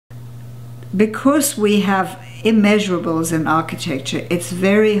because we have immeasurables in architecture, it's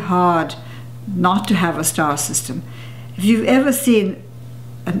very hard not to have a star system. If you've ever seen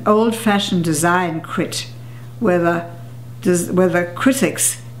an old-fashioned design crit, where the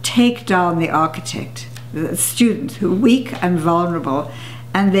critics take down the architect, the student, who are weak and vulnerable,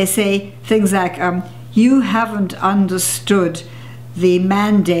 and they say things like, you haven't understood the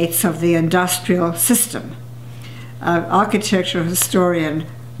mandates of the industrial system. Architectural historian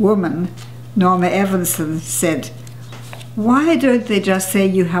woman Norma Evanson said, why don't they just say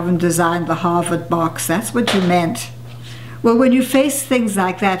you haven't designed the Harvard box? That's what you meant. Well, when you face things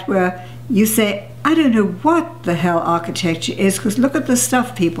like that where you say, I don't know what the hell architecture is, because look at the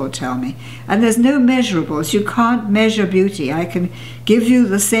stuff people tell me. And there's no measurables. You can't measure beauty. I can give you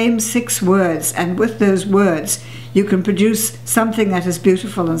the same 6 words, and with those words, you can produce something that is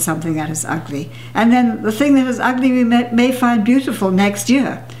beautiful and something that is ugly. And then the thing that is ugly we may find beautiful next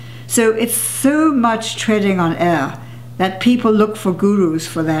year. So it's so much treading on air that people look for gurus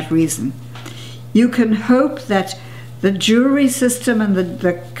for that reason. You can hope that the jury system and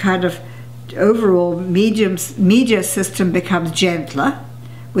the kind of overall media system becomes gentler,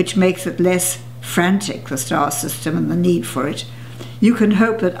 which makes it less frantic, the star system and the need for it. You can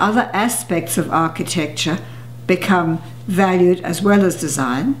hope that other aspects of architecture become valued as well as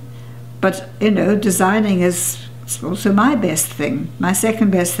design. But, you know, designing is also my best thing. My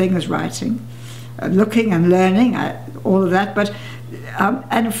second best thing is writing, looking and learning, all of that. But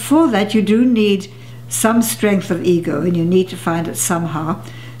and for that you do need some strength of ego, and you need to find it somehow.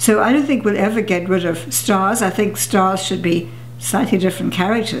 So I don't think we'll ever get rid of stars. I think stars should be slightly different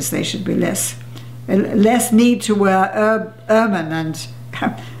characters. They should be less need to wear ermine and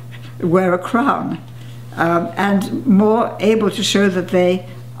wear a crown, and more able to show that they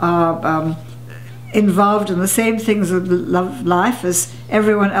are involved in the same things of life as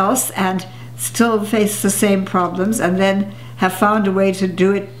everyone else, and still face the same problems, and then have found a way to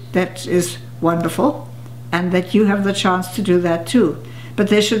do it that is wonderful, and that you have the chance to do that too. But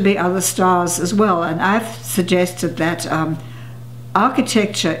there should be other stars as well, and I've suggested that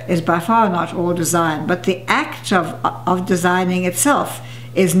architecture is by far not all design, but the act of designing itself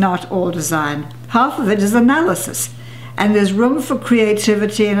is not all design. Half of it is analysis, and there's room for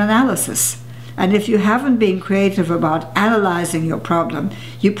creativity in analysis. And if you haven't been creative about analyzing your problem,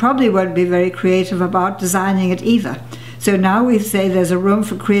 you probably won't be very creative about designing it either. So now we say there's a room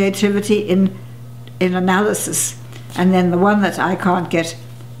for creativity in analysis. And then the one that I can't get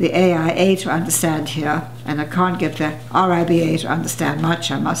the AIA to understand here, and I can't get the RIBA to understand much,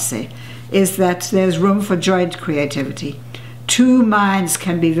 I must say, is that there's room for joint creativity. 2 minds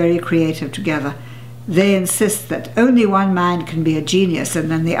can be very creative together. They insist that only one mind can be a genius,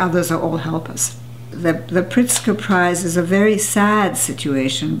 and then the others are all helpers. The Pritzker Prize is a very sad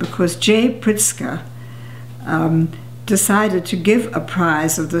situation, because J. Pritzker decided to give a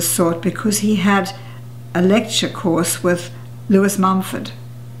prize of this sort because he had a lecture course with Lewis Mumford.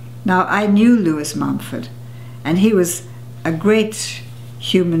 Now, I knew Lewis Mumford, and he was a great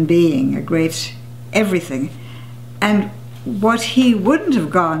human being, a great everything. And what he wouldn't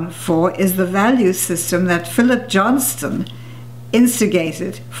have gone for is the value system that Philip Johnston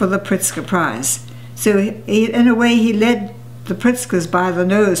instigated for the Pritzker Prize. So in a way, he led the Pritzkers by the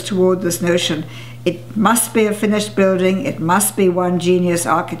nose toward this notion. It must be a finished building, it must be one genius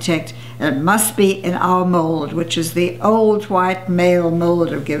architect, and it must be in our mold, which is the old white male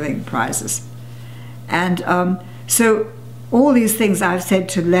mold of giving prizes. And so all these things I've said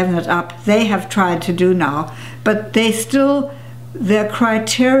to leaven it up, they have tried to do now, but they still, their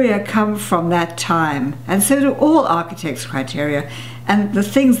criteria come from that time, and so do all architects' criteria. And the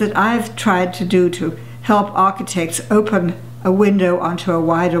things that I've tried to do to help architects open a window onto a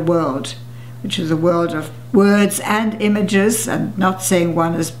wider world, which is a world of words and images, and not saying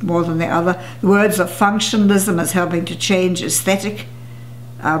one is more than the other. The words of functionalism as helping to change aesthetic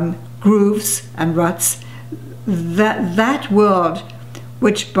grooves and ruts. That world,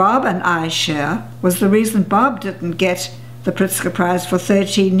 which Bob and I share, was the reason Bob didn't get the Pritzker Prize for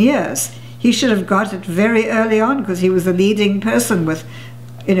 13 years. He should have got it very early on, because he was the leading person with,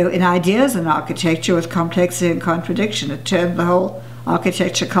 you know, in ideas in architecture with complexity and contradiction. It turned the whole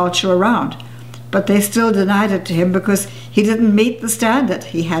architecture culture around. But they still denied it to him because he didn't meet the standard.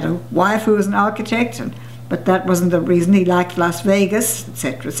 He had a wife who was an architect, but that wasn't the reason. He liked Las Vegas,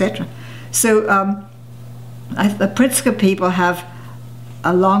 etc., etc. So the Pritzker people have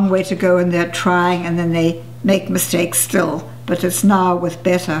a long way to go, and they're trying, and then they make mistakes still, but it's now with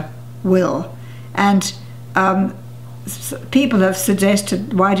better will. And people have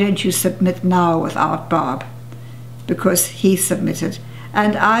suggested, why don't you submit now without Bob? Because he submitted.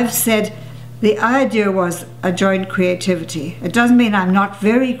 And I've said, the idea was a joint creativity. It doesn't mean I'm not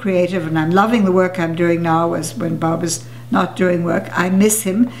very creative and I'm loving the work I'm doing now, as when Bob is not doing work. I miss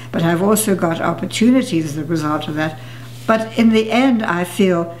him, but I've also got opportunities as a result of that. But in the end, I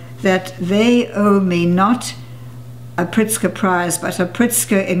feel that they owe me not a Pritzker Prize, but a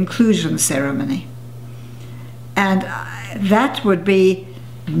Pritzker inclusion ceremony. And that would be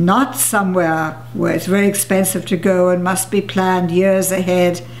not somewhere where it's very expensive to go and must be planned years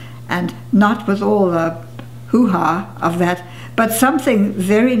ahead, and not with all the hoo-ha of that, but something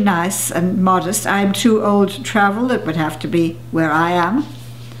very nice and modest. I'm too old to travel. It would have to be where I am,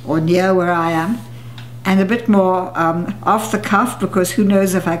 or near where I am, and a bit more off the cuff, because who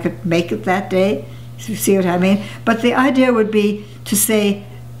knows if I could make it that day, if you see what I mean. But the idea would be to say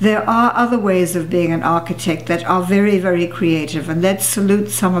there are other ways of being an architect that are very, very creative, and let's salute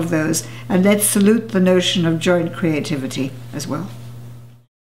some of those, and let's salute the notion of joint creativity as well.